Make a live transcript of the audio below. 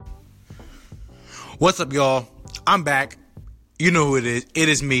What's up, y'all? I'm back. You know who it is. It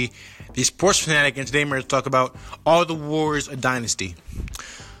is me, the sports fanatic, and today I'm here to talk about, are the Warriors a dynasty?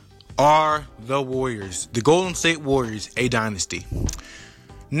 Are the Warriors, the Golden State Warriors, a dynasty?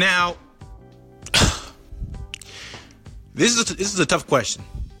 Now, this is a tough question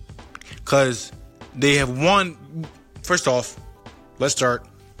because they have won. First off, let's start.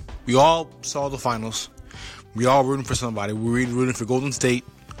 We all saw the finals. We all rooting for somebody. We're rooting for Golden State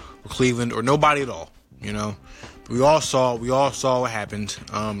or Cleveland or nobody at all. You know, we all saw what happened.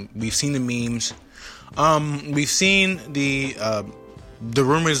 We've seen the memes. We've seen the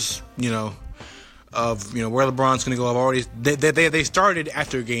rumors. Of where LeBron's going to go. I've already they started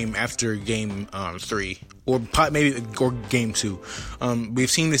after game 3 or game 2.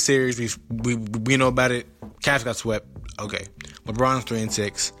 We've seen the series. We know about it. Cavs got swept. Okay, LeBron's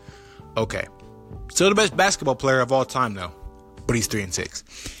 3-6. Okay, still the best basketball player of all time though, but he's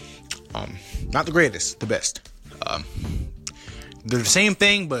 3-6. Not the greatest, the best. They're the same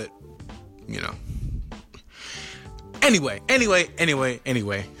thing, but Anyway.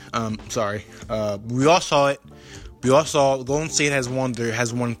 Sorry. We all saw it. We all saw Golden State has won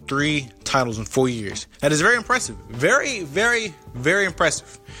 3 titles in 4 years. That is very impressive. Very, very, very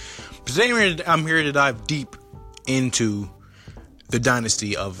impressive. Today I'm here to dive deep into the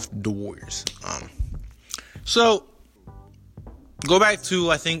dynasty of the Warriors. So go back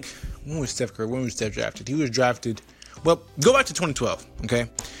to, I think, when was Steph Curry? When was Steph drafted? He was drafted. Well, go back to 2012. Okay.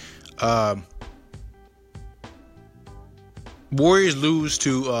 Warriors lose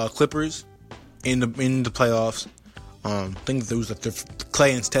to Clippers in the playoffs. I think it was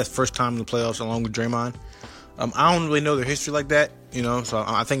Clay and Steph's first time in the playoffs along with Draymond. I don't really know their history like that, so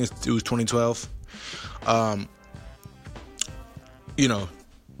I think it was 2012.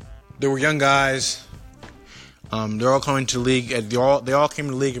 They were young guys. They're all coming to the league. They all came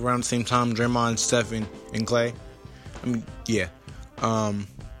to the league around the same time. Draymond, Steph, and Clay. I mean, yeah.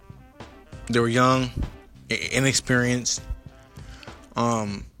 They were young, inexperienced.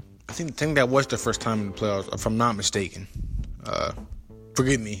 I think that was their first time in the playoffs, if I'm not mistaken.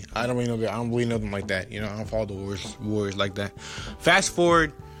 Forgive me. I don't really know them like that. I don't follow the Warriors like that. Fast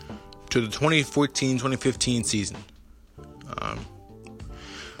forward to the 2014-2015 season.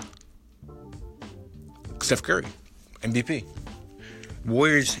 Steph Curry, MVP.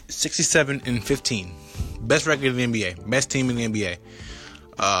 Warriors 67-15. Best record in the NBA. Best team in the NBA.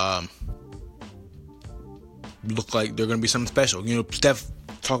 Look like they're going to be something special.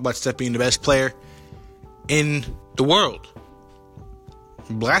 Talk about Steph being the best player in the world.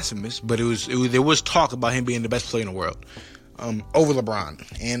 Blasphemous, but there was talk about him being the best player in the world over LeBron,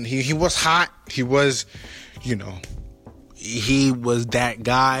 and he was hot. He was, he was that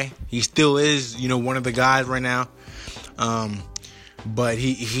guy. He still is, one of the guys right now. But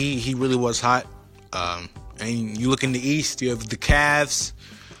he really was hot. And you look in the East, you have the Cavs.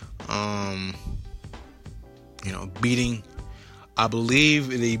 Beating, I believe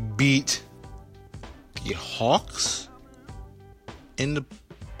they beat the Hawks I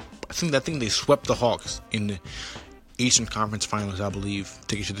think they swept the Hawks in the Eastern Conference Finals, I believe,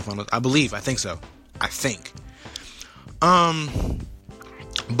 to get to the finals. I think so.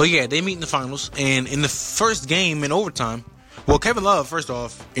 But yeah, they meet in the finals, and in the first game in overtime, well, Kevin Love, first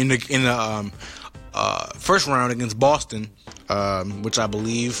off, in the first round against Boston, which I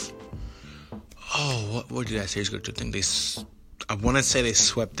believe. Oh, what did that series go to? I want to say they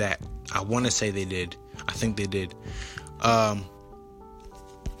swept that. I want to say they did. I think they did.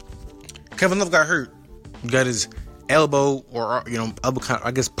 Kevin Love got hurt. Got his elbow or elbow kind of,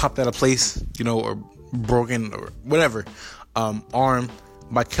 I guess, popped out of place, or broken or whatever. Arm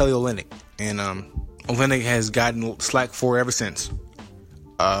by Kelly Olynyk, and Olynyk has gotten slack for ever since.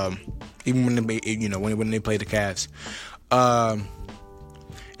 Even when they played the Cavs.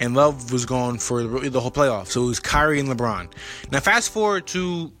 And Love was gone for the whole playoff. So it was Kyrie and LeBron. Now fast forward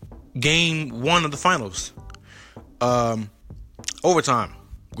to game 1 of the finals. Overtime.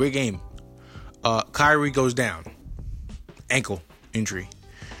 Great game. Kyrie goes down. Ankle injury.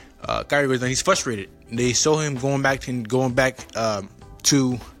 Kyrie goes down. He's frustrated. They saw him going back to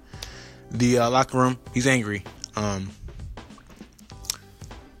the locker room. He's angry.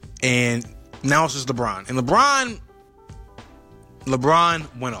 And now it's just LeBron. And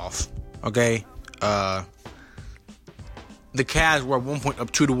LeBron went off. Okay. The Cavs were at one point up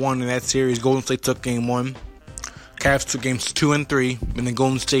 2-1 in that series. Golden State took game 1. Cavs took games 2 and 3. And then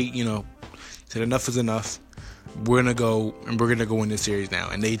Golden State, said enough is enough. We're gonna go win this series now.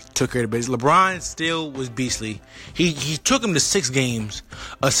 And they took care of the business. LeBron still was beastly. He took him to 6 games.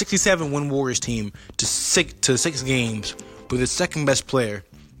 A 67-win Warriors team to 6 games with his second best player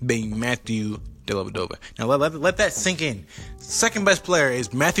being Matthew Dellavedova. Now let that sink in. Second best player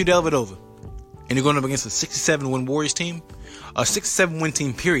is Matthew Dellavedova, and you're going up against a 67-win Warriors team, a 67-win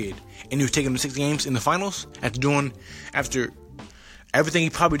team period, and you're taking them to 6 games in the finals after everything he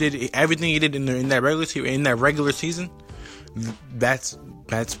probably did, everything he did in that regular season. That's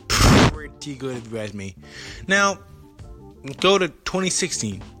pretty good if you ask me. Now go to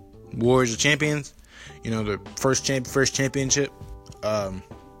 2016. Warriors are champions. You know, the first championship. I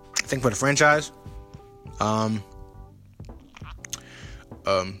think for the franchise.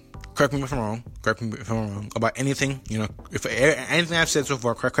 Correct me if I'm wrong about anything. You know, if anything I've said so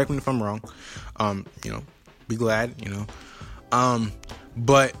far, correct me if I'm wrong. You know, be glad. You know,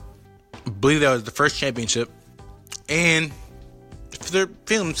 but I believe that was the first championship, and they're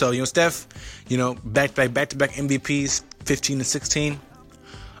feeling themselves. You know, Steph. You know, back to back MVPs, 15 and 16.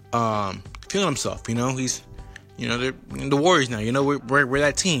 Feeling himself. You know, he's. You know, they're the Warriors now. You know, we're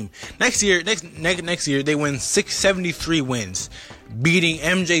that team. Next year, they win 673 wins, beating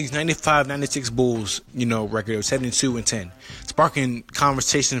MJ's 95-96 Bulls, you know, record of 72-10, sparking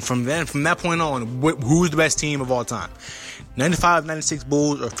conversation from that point on. Who's the best team of all time? 95-96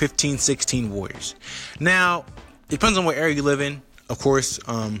 Bulls or 15-16 Warriors. Now, it depends on what area you live in, of course.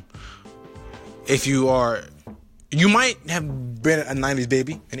 If you might have been a 90s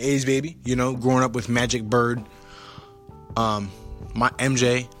baby, an 80s baby, you know, growing up with Magic, Bird, my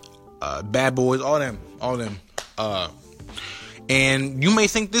MJ, Bad Boys, all them. And you may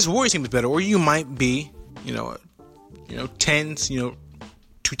think this Warriors team is better, or you might be, you know, 10s,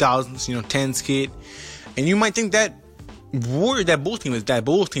 2000s, 10s kid, and you might think that Bulls team is better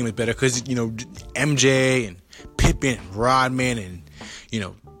because, you know, MJ and Pippen and Rodman and, you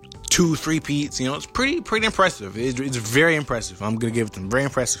know, 2 3-peats, you know, it's pretty impressive. It's very impressive. I'm gonna give it to them. Very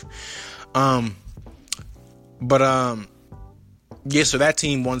impressive. Yeah, so that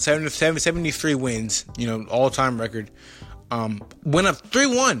team won 73 wins, you know, all-time record. Went up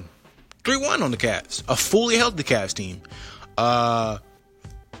 3-1 on the Cavs, a fully healthy Cavs team.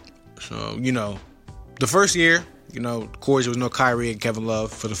 So, you know, the first year, you know, of course, there was no Kyrie and Kevin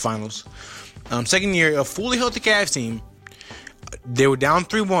Love for the finals. Second year, a fully healthy Cavs team. They were down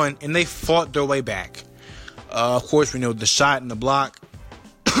 3-1, and they fought their way back. Of course, we know the shot and the block.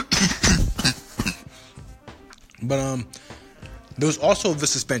 But there was also the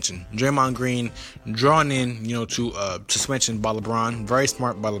suspension. Draymond Green drawn in, you know, to suspension by LeBron. Very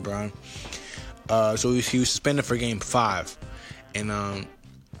smart by LeBron. So he was suspended for Game 5. And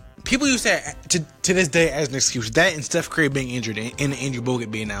people use that to this day as an excuse. That and Steph Curry being injured and Andrew Bogut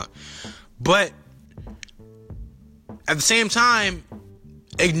being out. But at the same time,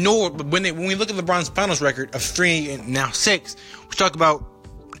 when we look at LeBron's finals record of 3 and now 6, we talk about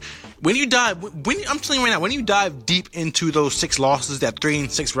when you dive deep into those 6 losses, that 3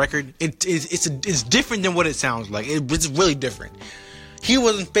 and 6 record, it's different than what it sounds like. It's really different. He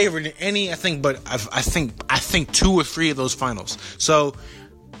wasn't favored in any, I think 2 or 3 of those finals. So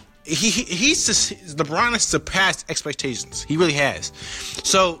LeBron has surpassed expectations. He really has.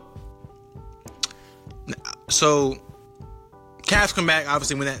 So Cavs come back,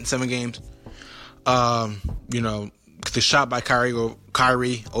 obviously win that in 7 games. You know, the shot by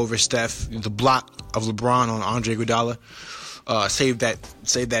Kyrie over Steph, the block of LeBron on Andre Iguodala, saved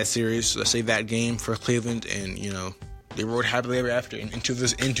that series, saved that game for Cleveland, and you know they rode happily ever after into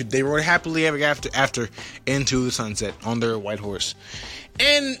the sunset on their white horse.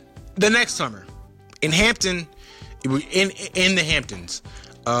 And the next summer, in Hampton, in the Hamptons,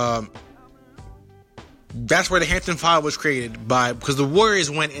 that's where the Hampton Five was created because the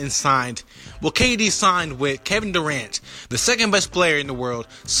Warriors went and signed. Well, KD signed with Kevin Durant, the second best player in the world,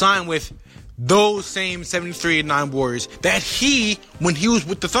 signed with those same 73-9 Warriors that when he was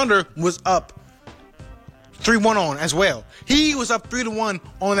with the Thunder, was up 3-1 on as well. He was up 3-1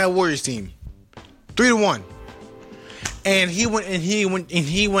 on that Warriors team, 3-1, and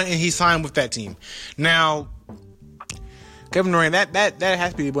he signed with that team. Now, Kevin Durant, that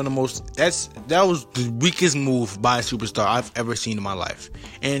has to be one of the most. That was the weakest move by a superstar I've ever seen in my life.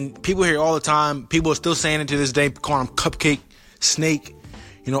 And people hear all the time. People are still saying it to this day, calling him Cupcake, Snake,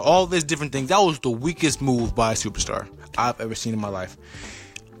 you know, all these different things. That was the weakest move by a superstar I've ever seen in my life.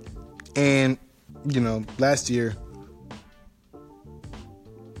 And you know, last year,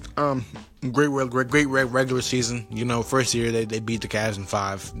 great regular season. You know, first year they beat the Cavs in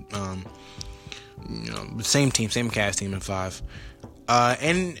 5. You know, same Cavs team in 5.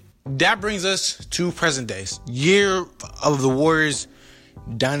 And that brings us to present days. Year of the Warriors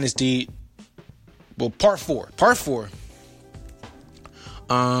dynasty. Well, part 4.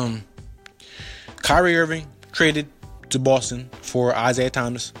 Kyrie Irving traded to Boston for Isaiah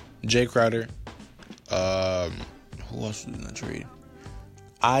Thomas, Jay Crowder, Who else was in that trade?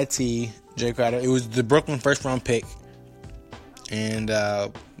 IT, Jay Crowder. It was the Brooklyn first round pick. And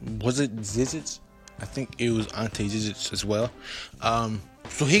was it Zizic? I think it was Ante Zizic as well.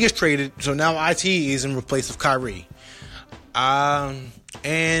 So he gets traded. So now IT is in place of Kyrie.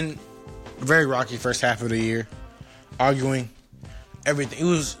 And very rocky first half of the year. Arguing everything. It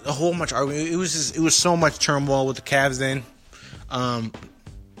was a whole bunch of arguing. It was so much turmoil with the Cavs then.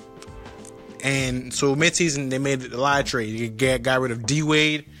 And so midseason they made a lot of trades. They got rid of D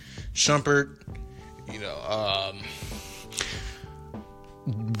Wade, Shumpert,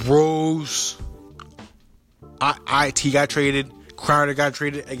 Rose. IT got traded. Crowder got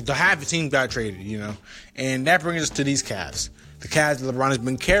traded. The half the team got traded, And that brings us to these Cavs. The Cavs that LeBron has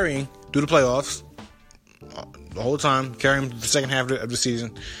been carrying through the playoffs the whole time, carrying the second half of the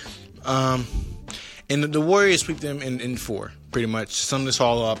season. And the Warriors sweep them in 4, pretty much. Sum this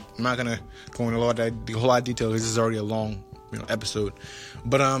all up. I'm not going to go into a whole lot of detail because this is already a long episode.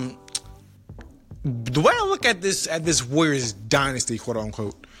 But the way I look at this Warriors dynasty, quote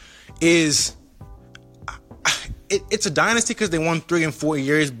unquote, is it's a dynasty because they won 3 and 4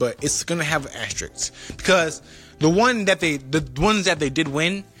 years, but it's gonna have asterisks because the ones that they did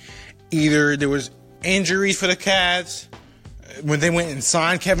win, either there was injuries for the Cavs when they went and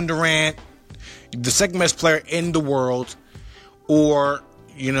signed Kevin Durant, the second best player in the world, or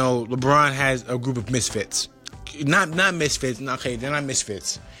LeBron has a group of misfits. Not misfits. Okay, they're not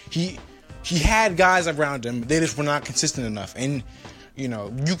misfits. He had guys around him. They just were not consistent enough. And you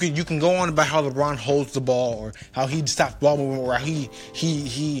can go on about how LeBron holds the ball or how he stops ball movement or how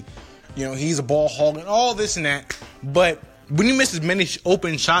he's a ball hog and all this and that. But when you miss as many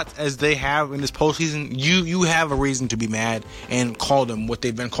open shots as they have in this postseason, you have a reason to be mad and call them what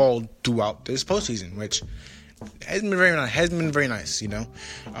they've been called throughout this postseason, which hasn't been very nice. It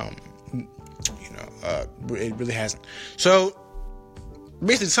really hasn't. So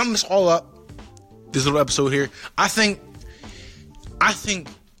basically, to sum this all up, this little episode here, I think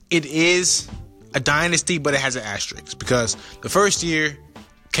it is a dynasty, but it has an asterisk because the first year,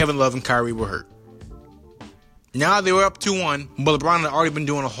 Kevin Love and Kyrie were hurt. Now they were up 2-1, but LeBron had already been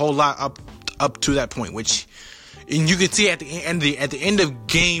doing a whole lot up to that point, which and you can see at the end of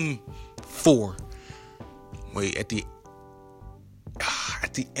Game 4. At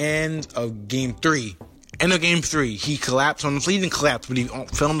the end of Game 3. End of Game 3, he collapsed on the floor. He didn't collapse, but he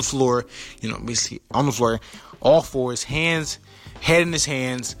fell on the floor. Basically on the floor, all fours, head in his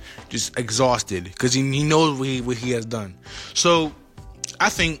hands, just exhausted because he knows what he has done. So I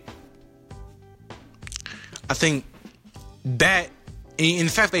think that in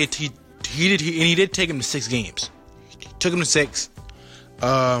fact that he did take him to 6 games. He took him to 6.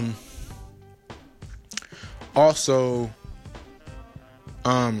 Also,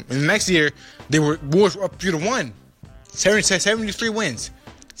 in the next year, Warriors were up 3-1. 73 wins.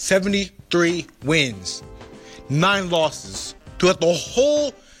 73 wins. 9 losses. Throughout the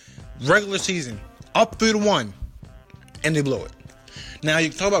whole regular season. Up 3-1. And they blow it. Now, you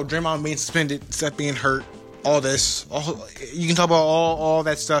can talk about Draymond being suspended, Steph being hurt, all this. You can talk about all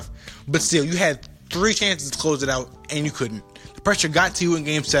that stuff. But still, you had 3 chances to close it out, and you couldn't. The pressure got to you in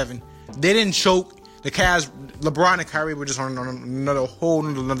Game 7. They didn't choke. The Cavs, LeBron and Kyrie were just on another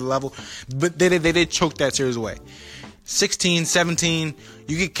level. But they did choke that series away. 16, 17,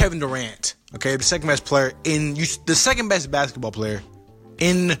 you get Kevin Durant, okay, the second best player the second best basketball player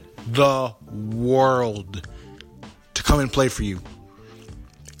in the world to come and play for you.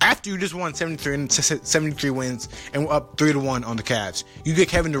 After you just won 73 wins and were up 3-1 on the Cavs, you get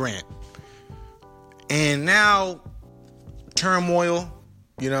Kevin Durant. And now, turmoil,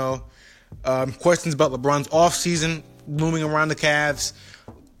 questions about LeBron's offseason looming around the Cavs.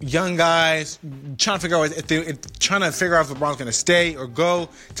 Young guys trying to figure out if LeBron's going to stay or go.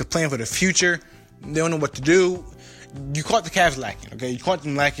 To plan for the future. They don't know what to do. You caught the Cavs lacking, okay? You caught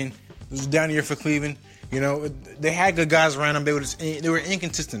them lacking. It was a down year for Cleveland. They had good guys around them. They were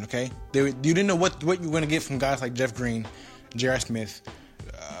inconsistent, okay? You didn't know what you were going to get from guys like Jeff Green, J.R. Smith,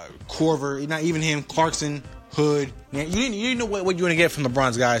 Korver, not even him, Clarkson, Hood. You didn't know what you were going to get from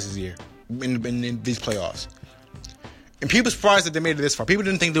LeBron's guys this year in these playoffs. And people are surprised that they made it this far. People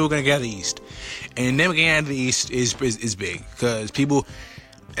didn't think they were going to get out of the East. And them getting out of the East is big. Because people,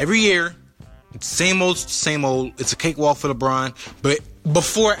 every year, same old. It's a cakewalk for LeBron. But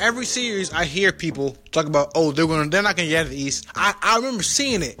before every series, I hear people talk about, they're not going to get out of the East. I remember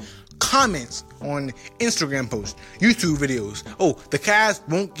seeing it. Comments on Instagram posts, YouTube videos. The Cavs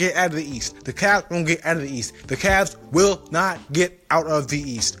won't get out of the East. The Cavs won't get out of the East. The Cavs will not get out of the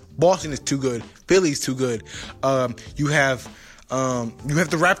East. Boston is too good. Philly's too good. You have You have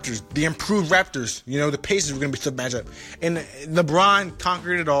the Raptors, the improved Raptors. You know, the Pacers were going to be a tough matchup. And LeBron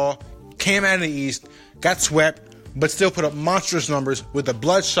conquered it all, came out of the East, got swept, but still put up monstrous numbers with a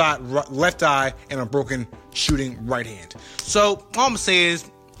bloodshot left eye and a broken shooting right hand. So all I'm going to say is,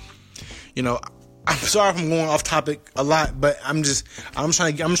 you know, I'm sorry if I'm going off topic a lot, but I'm just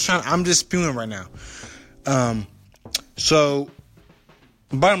spewing right now. So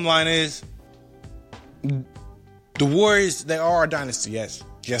bottom line is, the Warriors, they are a dynasty. Yes,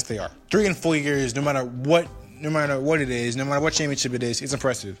 they are. 3 and 4 years, no matter what it is, no matter what championship it is, it's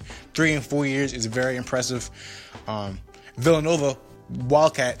impressive. 3 and 4 years is very impressive. Villanova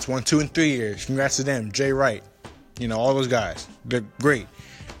Wildcats won 2 and 3 years. Congrats to them. Jay Wright, you know, all those guys, they're great.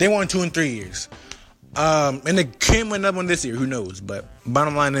 They won 2 and 3 years. And they can win another one this year. Who knows? But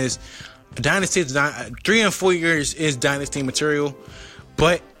bottom line is, dynasty 3 and 4 years is dynasty material.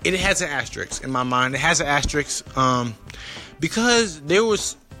 But it has an asterisk in my mind. It has an asterisk because there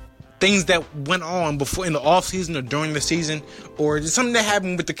was things that went on before in the offseason or during the season, or just something that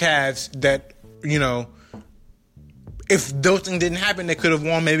happened with the Cavs that, you know, if those things didn't happen, they could have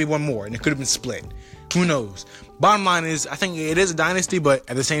won maybe one more, and it could have been split. Who knows? Bottom line is, I think it is a dynasty, but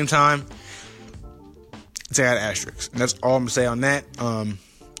at the same time, it's got an asterisk. And that's all I'm going to say on that. And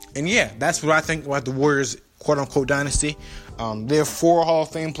yeah, that's what I think about the Warriors' quote-unquote dynasty. There are 4 Hall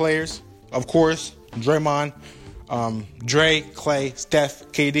of Fame players, of course. Draymond, Dre, Clay,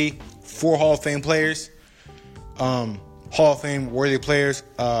 Steph, KD. 4 Hall of Fame players. Hall of Fame worthy players.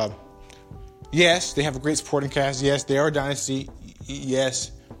 Yes, they have a great supporting cast. Yes, they are a dynasty.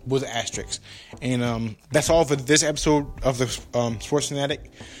 Yes, with asterisks. And that's all for this episode of the Sports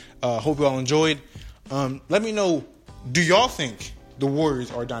Fanatic. Hope you all enjoyed. Let me know, do y'all think the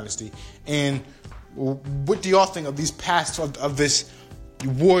Warriors are a dynasty? And what do y'all think of these past of this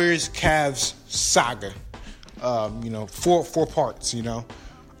Warriors Cavs saga? You know, four parts. You know,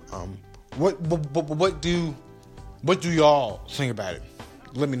 what do y'all think about it?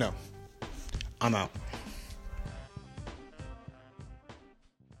 Let me know. I'm out.